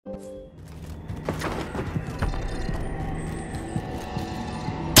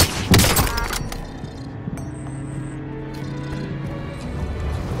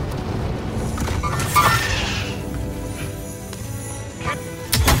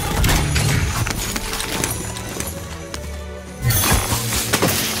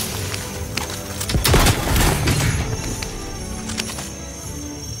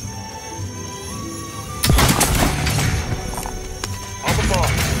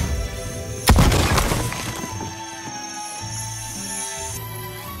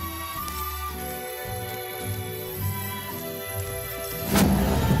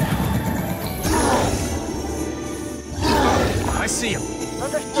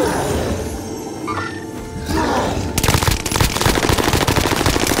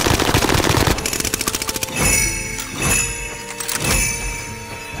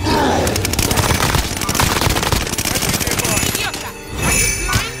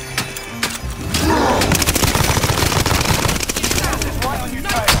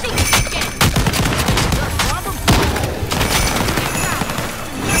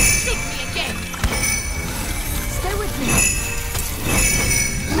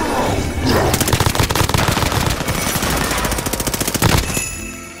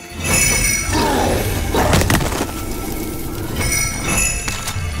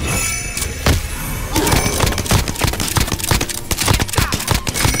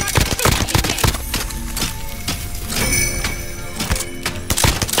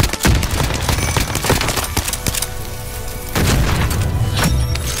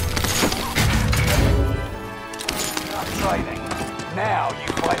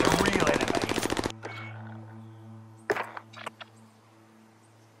by the real enemy.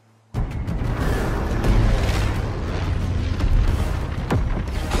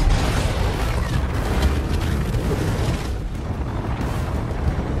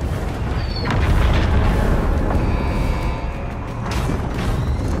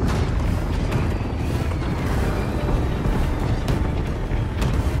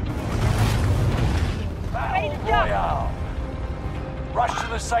 Rush to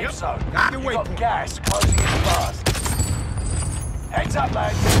the safe zone. You've got gas closing in fast. Heads up,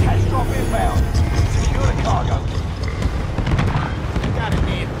 lads. Cash drop inbound. Secure the cargo. Got it,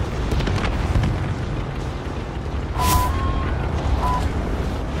 man.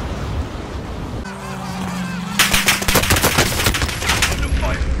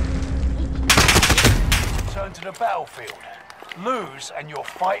 Turn to the battlefield. Lose and your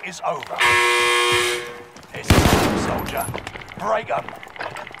fight is over. It's time, soldier. Break them.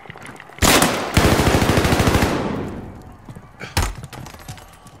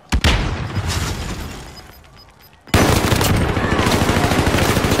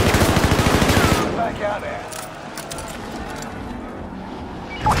 Back out there.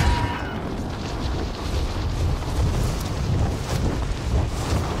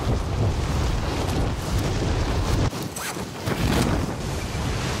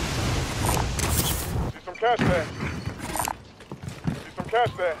 See some cash there.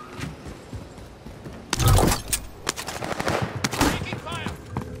 Cash there. Taking fire.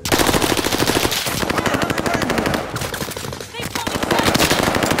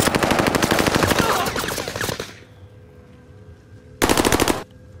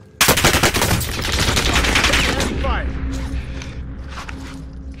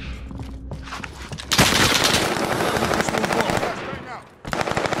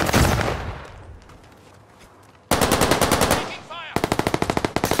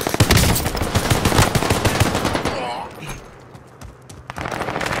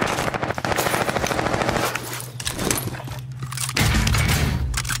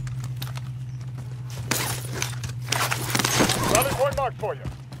 Point mark for you.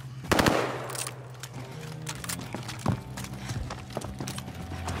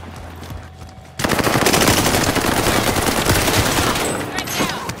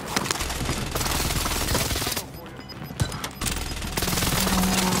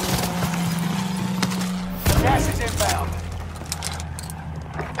 Gas is inbound.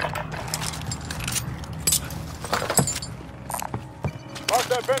 Mark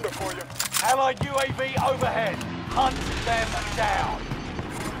that vendor for you. Allied UAV overhead. Hunt them down.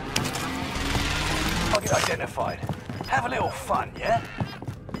 Target identified. Have a little fun, yeah?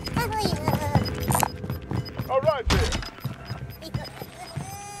 All right, there.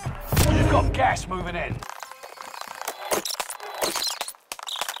 You've got gas moving in.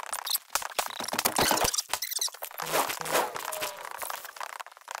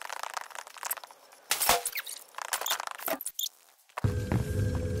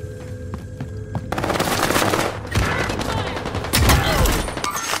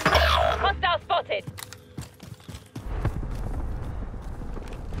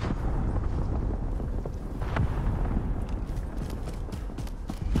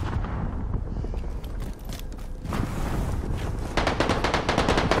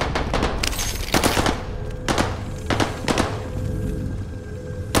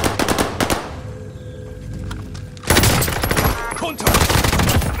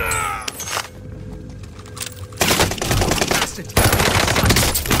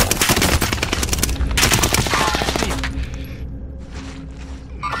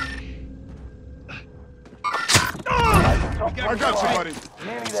 I got you, buddy.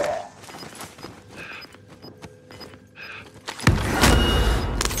 Nearly there.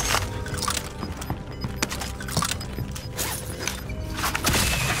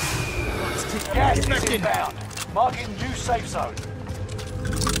 Gas is inbound. Marking new safe zone.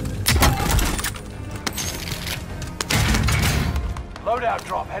 Loadout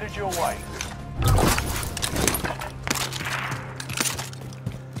drop headed your way.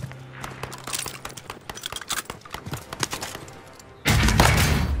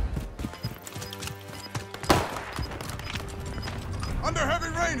 Under heavy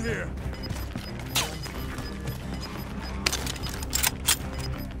rain here.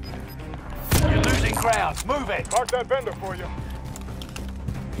 You're losing ground. Move it. Mark that vendor for you.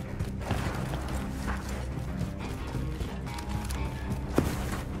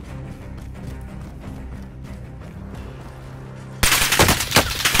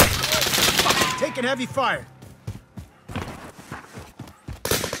 Taking heavy fire.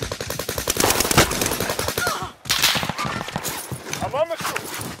 I'm on the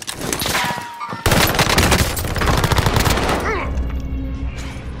shoot.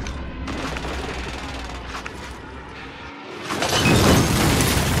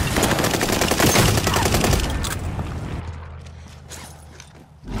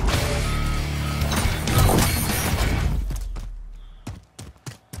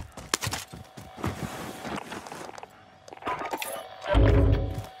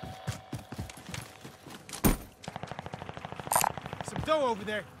 dough over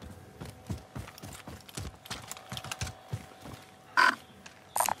there.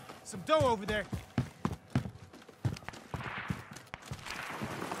 Some dough over there.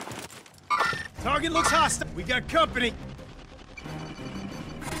 Target looks hostile. We got company.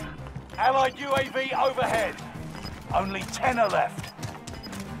 Allied UAV overhead. Only 10 are left.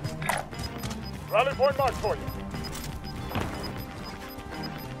 Rally point marked for you.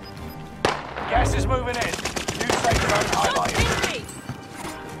 Gas is moving in. New safe zone highlighted.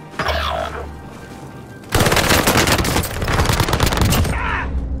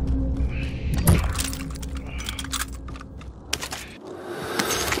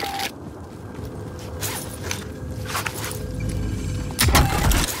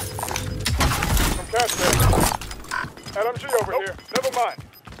 Some cash there. LMG over here. Never mind.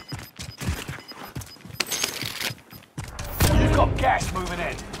 You've got gas moving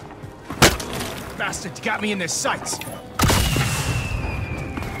in. Bastards got me in their sights.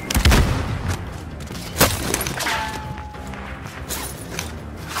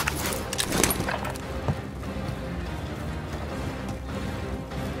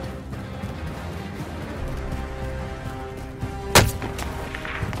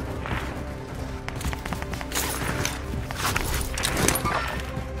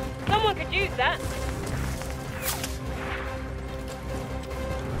 Someone could use that.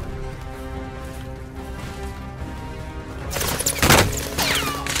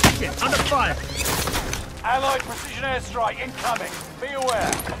 Shit, under fire. Allied precision airstrike incoming. Be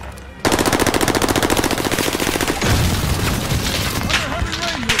aware. Under heavy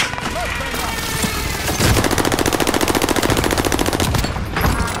rain here. Left hang out.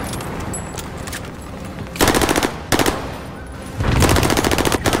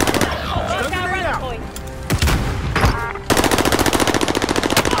 Mark our rally point.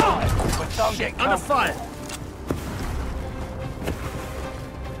 But don't get Under caught. fire.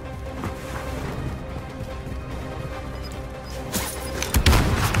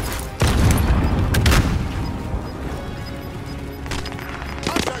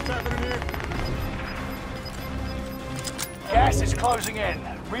 Contact happening here. Gas is closing in.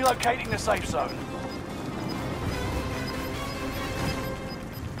 Relocating the safe zone.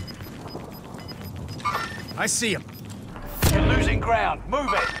 I see him. You're losing ground.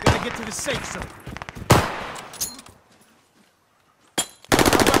 Move it. Gotta get to the safe zone.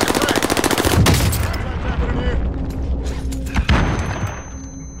 Contact happening here.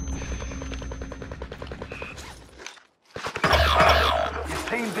 Your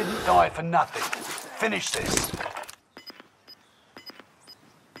team didn't die for nothing. Finish this.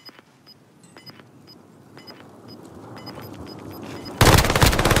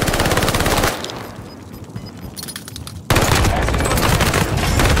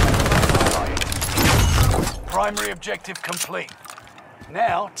 Primary objective complete.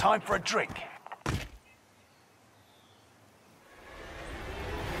 Now, time for a drink.